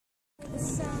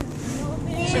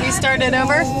Should we start it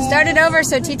over? Start it over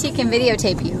so TT can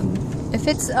videotape you. If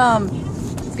it's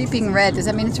beeping red, does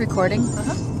that mean it's recording?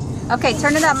 Okay,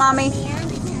 turn it up, Mommy.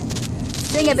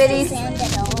 Sing it, biddies.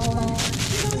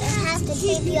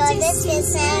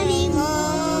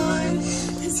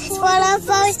 It's for the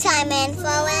first time and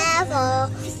forever.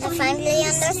 I finally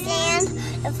understand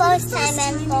the first time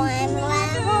and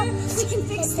forever. We can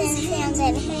fix this hand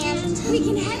in hand. We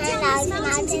can head down this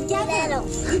mountain together.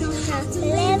 You don't have to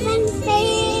live in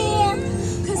fear.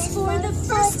 Cause for the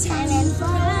first time and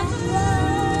forever,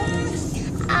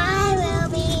 I will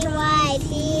be right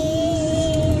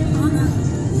here.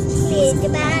 Please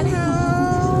get back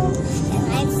home and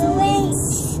life's away.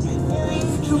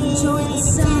 Come enjoy the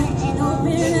sun and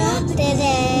open up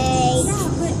today.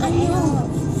 I know.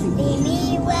 Leave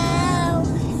me well,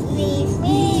 leave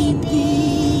me be.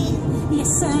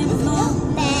 Yes, I'm alone.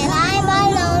 That I'm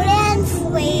alone and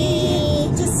free.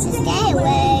 Just stay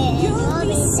away and you'll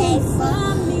be safe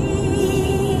from me.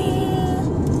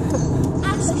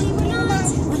 Actually, we're not.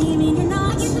 What do you mean you're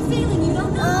not? I get the feeling you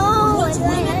don't know. Oh, what do I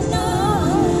know?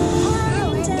 I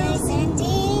went in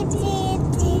deep, deep,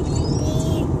 deep,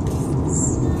 deep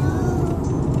snow.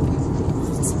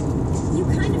 You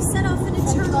kind of set off an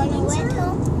eternal winter.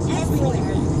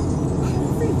 Everywhere.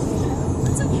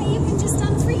 It's okay, you can just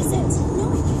unfreeze it. No,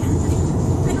 I can't.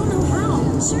 I don't know how.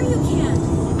 Sure you can.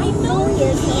 I know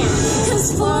you can. Cause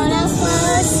for the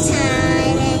first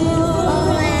time in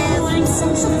forever, I'm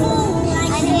such a fool.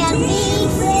 I can't be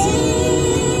free.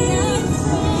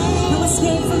 No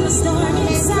escape from the storm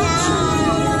inside.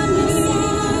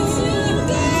 You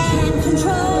can't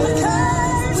control the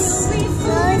curse. We'll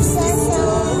reverse the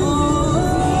soul.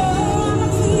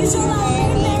 Please, your life.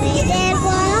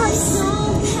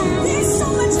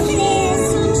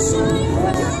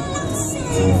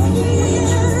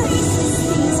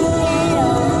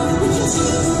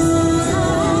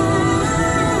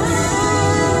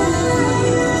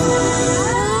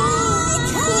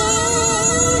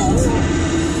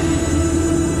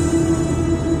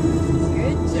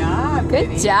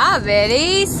 Good job,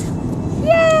 biddies.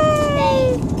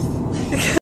 Yay!